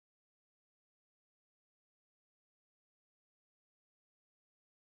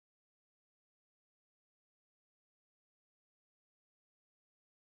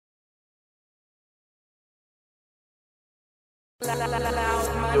Yo,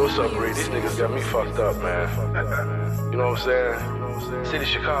 what's up, Bree? These niggas got me fucked up, man. You know what I'm saying? City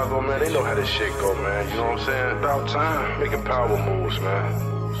Chicago, man, they know how this shit go, man. You know what I'm saying? About time. Making power moves, man.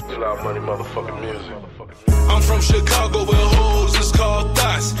 It's loud money motherfucking music. I'm from Chicago where hoes is called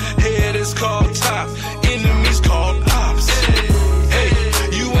thoughts, head is called top, enemies called ops. Hey,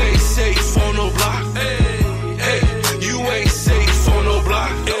 you ain't safe on no block. Hey, you ain't safe on no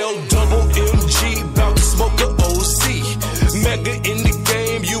block. L-double-M-G, bout to smoke a OC. Mega in the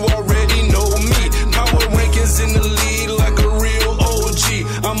game, you already know me. Power rankings in the lead like a real OG.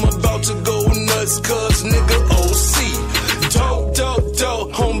 I'm about to go nuts, cuz nigga OC. Dope, dope,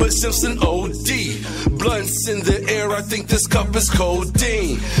 dope, Homer Simpson OD. Blunts in the air, I think this cup is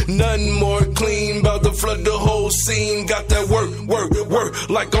codeine. Nothing more clean, bout to flood the whole scene. Got that work,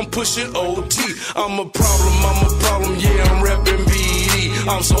 like I'm pushing OT. I'm a problem, yeah, I'm reppin' BD.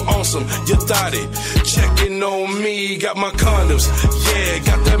 I'm so awesome, you thought it. Checking on me, got my condoms, yeah,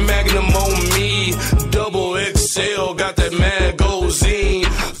 got that Magnum on me. Double XL, got that Magazine.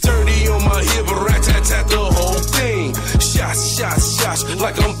 30 on my hip, rat-tat-tat the whole thing. Shots,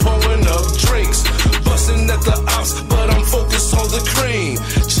 like I'm pouring up drinks. Bustin' at the ops, but I'm focused on the cream.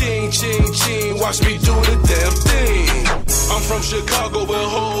 Ching, watch me do the damn thing. I'm from Chicago where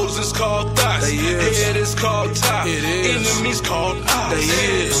hoes is called thoughts, head is called top, enemies called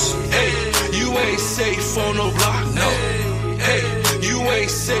ops. Hey, you ain't safe on no block, no. Hey, you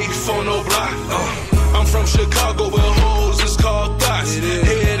ain't safe on no block. I'm from Chicago where hoes is called thoughts,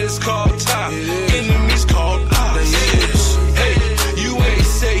 head is called top, enemies called ops. Hey, you ain't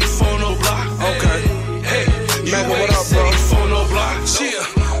safe on no block. Okay. You ain't safe on no block.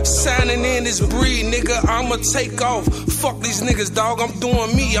 Yeah, signing in this breed, nigga, I'ma take off. Fuck these niggas, dog, I'm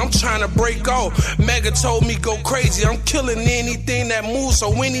doing me, I'm trying to break off. Mega told me go crazy, I'm killing anything that moves.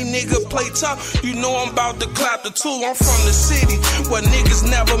 So any nigga play tough, you know I'm about to clap the tool. I'm from the city, where niggas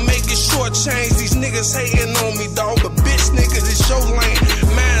never make it short change. These niggas hating on me, dog, but bitch niggas, it's your lane.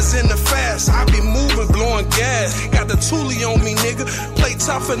 Mine's in the fast, I be moving, blowing gas. Got the toolie on me, nigga, play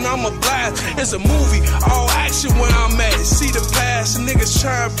tough and I'm a blast. It's a movie, all action where I'm at. See the past, niggas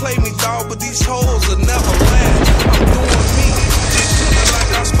try and play me, dog, but these hoes will never last. I'm doing me, just shit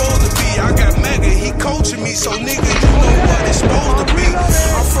like I'm supposed to be. I got Mega, he coaching me, so nigga, you know what it's supposed to be.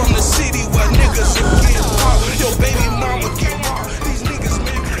 I'm from the city where niggas are getting popped. Yo, baby mama get popped. These niggas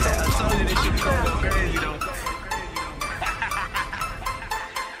make me I told you this shit go crazy though.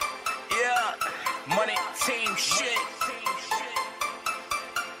 Yeah, money, team, shit.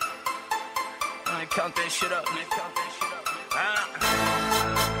 I count that shit up, man. Count that shit up, man.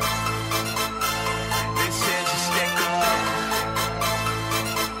 This is just stick up.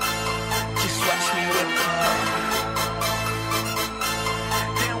 Just watch me whip up.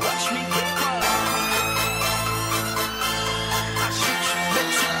 Then watch me whip up. I shoot you,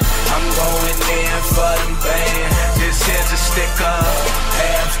 bitch. I'm going in for them band. This is a stick up.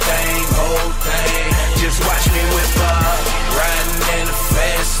 Half thing, whole thing. Just watch me whip up. Riding in the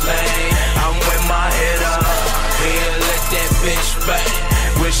fast lane. I'm with my head up. Here, let that bitch bang.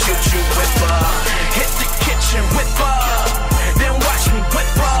 We'll shoot you whip up. Hit the kitchen whip up. Then watch me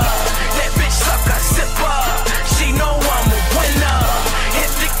whip up. That bitch suck, I sip up. She know I'm a winner.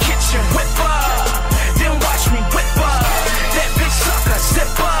 Hit the kitchen whip up. Then watch me whip up. That bitch suck, I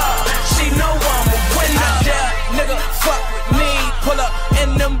sip up. She know I'm a winner. Yeah, nigga, fuck with me. Pull up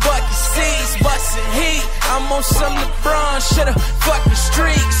in them bucket seats, bustin' heat. I'm on some LeBron, shoulda fucking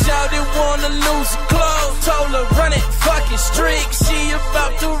streaks. Y'all didn't wanna lose her clothes, told her run it, fucking streak. She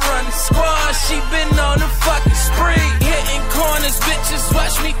about to run the squad, she been on a fucking spree. Hitting corners, bitches,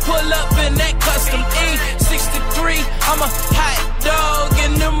 watch me pull up in that custom E63. I'm a hot dog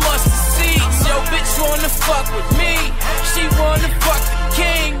in the mustard seats. Yo, bitch wanna fuck with me, she wanna fuck the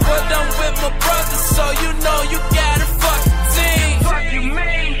king. But I'm with my brother, so you know you gotta fuck the team. Fuck you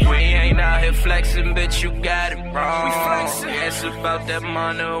mean? We ain't out here flexing, bitch, you got it wrong. We flexing. Yeah, it's about that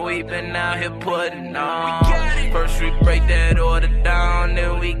money we been out here putting on. First we break that order down,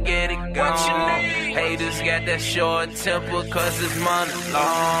 then we get it gone. Haters got that short temper, cause it's money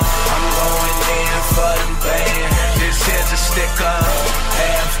long. I'm going in for them band. This here's a stick up.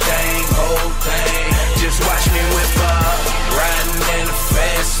 Half thing, whole thing. Just watch me whip up. Riding in the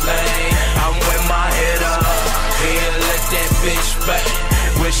fast lane. I'm with my head up. Here, let that bitch bang.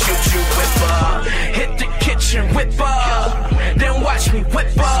 We'll shoot you whip up. Hit the kitchen whip up. Then watch me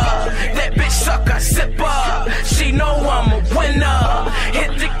whip up. That bitch suck, I sip up. She know I'm a winner.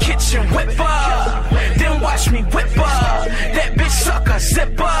 Hit the kitchen whip up. Then watch me whip up. That bitch suck, I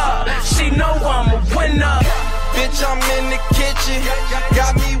sip up. She know I'm a winner. Bitch, I'm in the kitchen.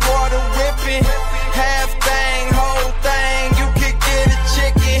 Got me water whipping. Half thing, whole thing. You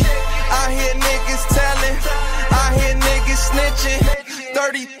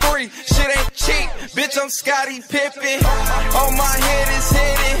free, shit ain't cheap. Bitch, I'm Scottie Pippen. On my head is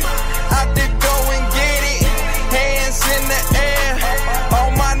hidden. I did go and get it. Hands in the air.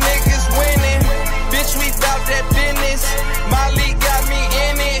 All my niggas winning. Bitch, we bout that business. Molly got me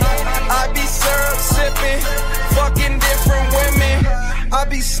in it. I be syrup sipping. Fucking different women. I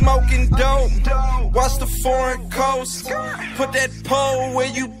be smoking dope. Watch the foreign coast. Put that pole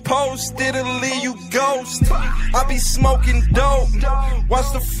where you post, it'll leave you ghost. I be smoking dope. Watch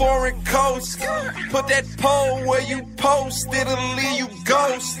the foreign coast. Put that pole where you post, it'll leave you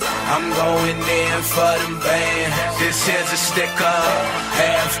ghost. I'm going in for them band. This is a sticker.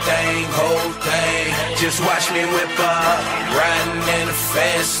 Half thing, whole thing. Just watch me whip up. Riding in the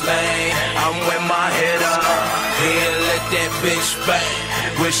fast lane. I'm with my head up. Here, let that bitch bang.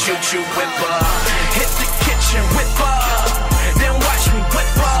 We'll shoot you whip up. Hit the kitchen, whip up. Then watch me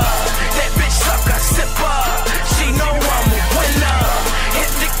whip up. That bitch suck, I sip up. She know I'm a winner.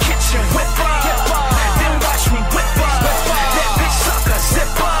 Hit the kitchen, whip up. Then watch me whip up. That bitch suck, I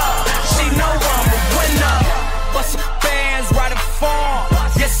sip up. She know I'm a winner. Bust some fans, ride a farm.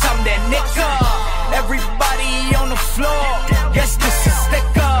 Yes, I'm that nigga. Everybody on the floor. Yes, this is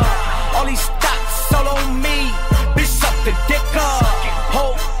sticker. All these stocks all on me. Bitch, suck the dick up.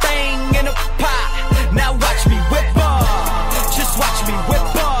 Whole thing in a pot. Now watch me whip up. Just watch me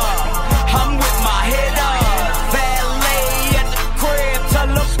whip up. I'm with my head up. Valet at the crib. Tell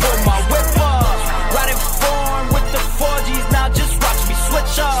her pull my whip up. Riding form with the 4Gs. Now just watch me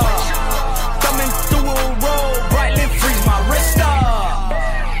switch up. Coming through a road. Brightly freeze my wrist up.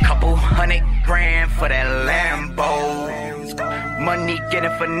 Couple $100 grand for that Lambo. Money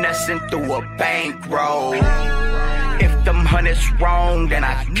getting finessing through a bankroll. If them hundreds wrong, then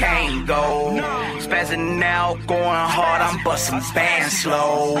I can't go. Spazzing out, going hard, I'm busting band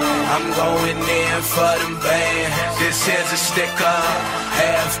slow. I'm going in for them band. This is a sticker.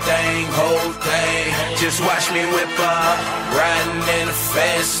 Half thing, whole thing. Just watch me whip up. Riding in the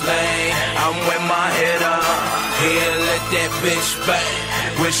fast lane. I'm with my head up. Here, let that bitch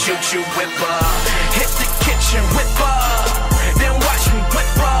bang. We'll shoot you whip up. Hit the kitchen, whip up. Then watch me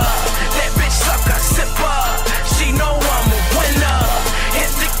whip up. That bitch suck, I sip up. She know I'm a winner.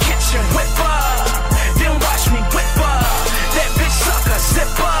 Hit the kitchen, whip up. Then watch me whip up. That bitch suck, I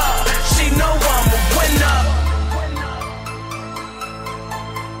sip up. She know I'm a winner.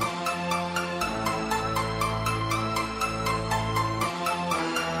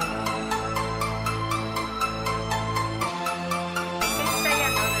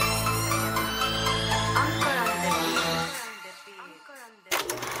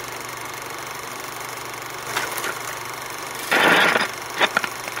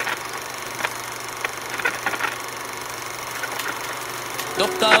 Los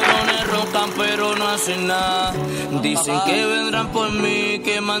cabrones roncan pero no hacen nada. Dicen que vendrán por mí,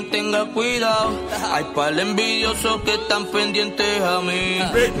 que mantenga cuidado. Hay par de envidiosos que están pendientes a mí.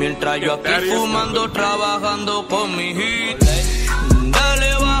 Mientras yo aquí fumando, trabajando con mi hit.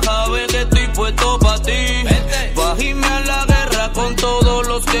 Dale baja, ve que estoy puesto pa' ti. Bajime a la guerra con todos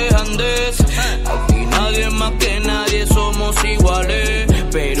los que andes. Aquí nadie más que nadie, somos iguales.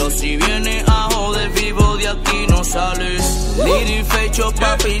 Pero si vienes a joder, vivo de aquí no sales. Liri fecho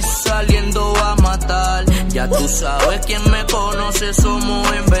papi saliendo a matar. Ya tú sabes quién me conoce,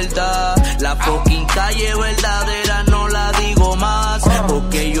 somos en verdad. La fucking calle verdadera no la digo más.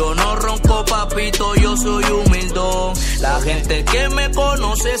 Porque yo no ronco papito, yo soy humildón. La gente que me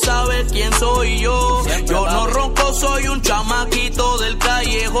conoce sabe quién soy yo. Yo no ronco, soy un chamaquito del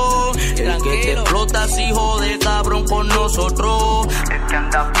callejón. El que te explotas, hijo de cabrón, con nosotros. El que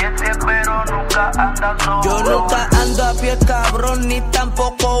anda a pie pero nunca anda solo. Yo nunca ando a pie, cabrón, ni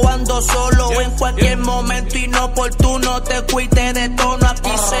tampoco ando solo. En cualquier momento inoportuno te cuite de tono.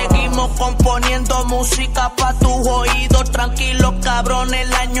 Aquí seguimos componiendo música pa' tus oídos. Tranquilo, cabrón,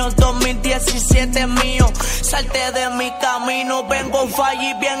 el año 2017 es mío. Salte de mi camino, vengo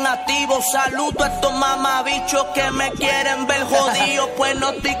falli bien activo. Saludo a estos mamabichos que me quieren ver jodido. Pues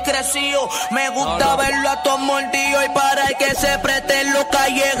no estoy crecido, me gusta verlo a todos mordidos. Y para el que se preste, los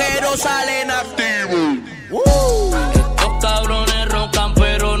callejeros salen activos. Estos cabrones roncan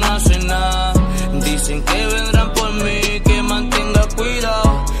pero no hacen nada. Dicen que vendrán por mí, que mantenga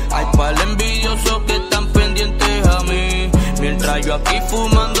cuidado. Hay par de envidiosos que están pendientes a mí. Mientras yo aquí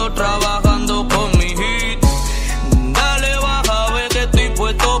fumando, trabajando con mi hit. Dale baja, ve que estoy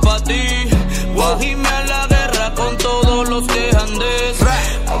puesto pa' ti. Guajime a la guerra con todos los que andes.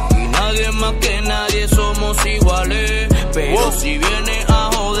 Aquí nadie más que nadie, somos iguales. Pero si viene a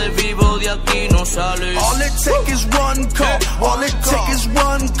joder, vivo de aquí no sales. All it take is one call, all it take is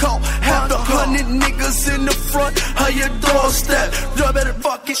one call. Have 100 niggas in the front of your doorstep. You better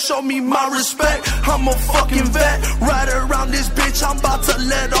fucking show me my respect. I'm a fucking vet. Right around this bitch, I'm about to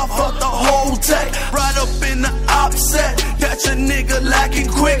let off of the whole tech. Right up in the offset, got your nigga lacking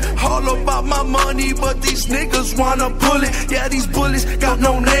quick. All about my money, but these niggas wanna pull it. Yeah, these bullies got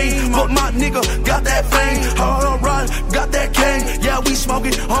no name, but my nigga got that fame. All around, got that cane. Yeah, we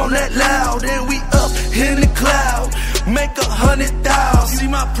smoking on that loud, and we up in the cloud. Make 100,000. See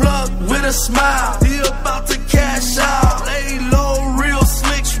my plug with a smile. He about to cash out. Lay low, real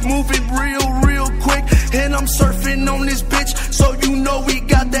slicks, moving real quick. And I'm surfing on this bitch, so you know we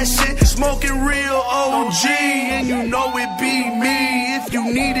got that shit. Smoking real OG, and you know it be me. If you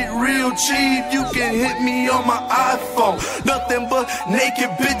need it real cheap, you can hit me on my iPhone. Nothing but naked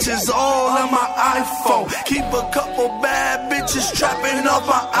bitches all on my iPhone. Keep a couple bad bitches trapping off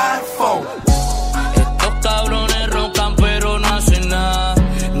my iPhone. Estos cabrones roncan pero no hacen nada.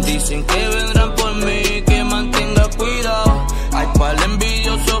 Dicen que vendrán por mí, que mantenga cuidado. Hay pal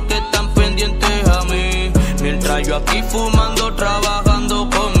envidiosos que están pendientes a mí, mientras yo aquí fumando, trabajando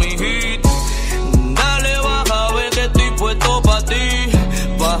con mi hit. Dale baja, ve que estoy puesto pa' ti.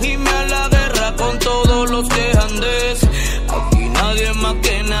 Bajime a la guerra con todos los que andes. Aquí nadie más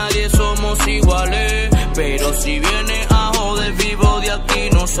que nadie, somos iguales. Pero si vienes a joder vivo, de aquí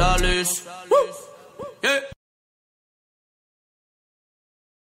no sales. Yeah.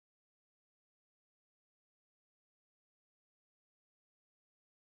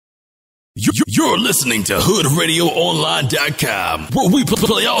 You're listening to HoodRadioOnline.com, where we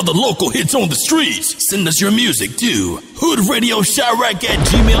play all the local hits on the streets. Send us your music to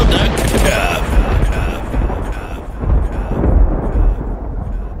HoodRadioChirac@gmail.com.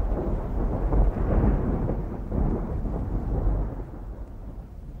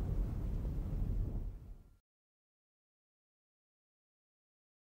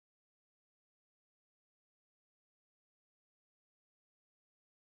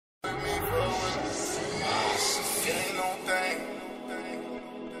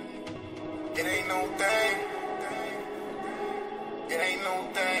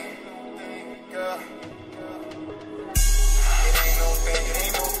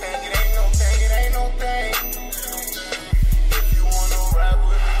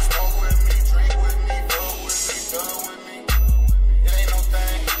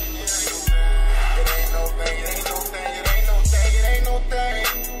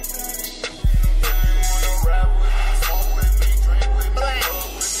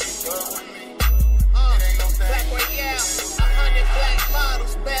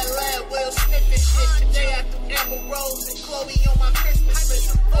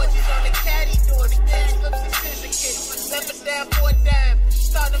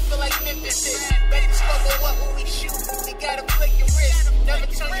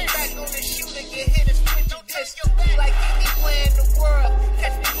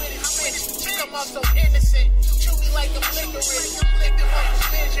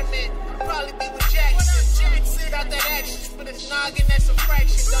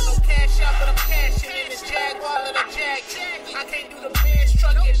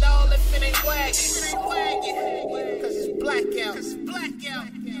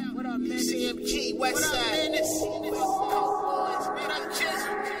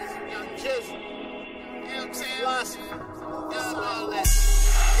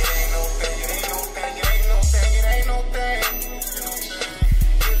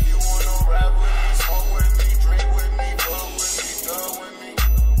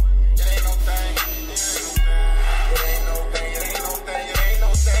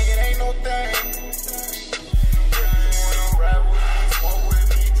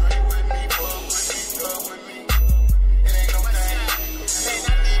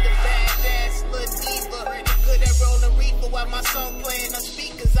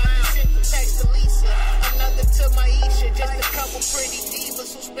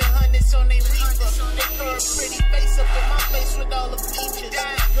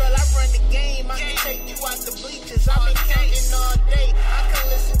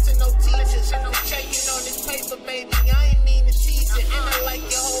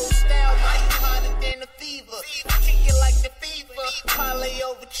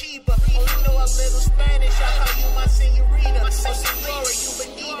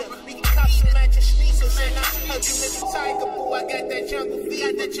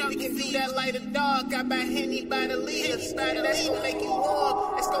 We can do that like a dog, got by Henny by the leaders. That's gonna make you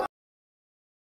warm, it's gonna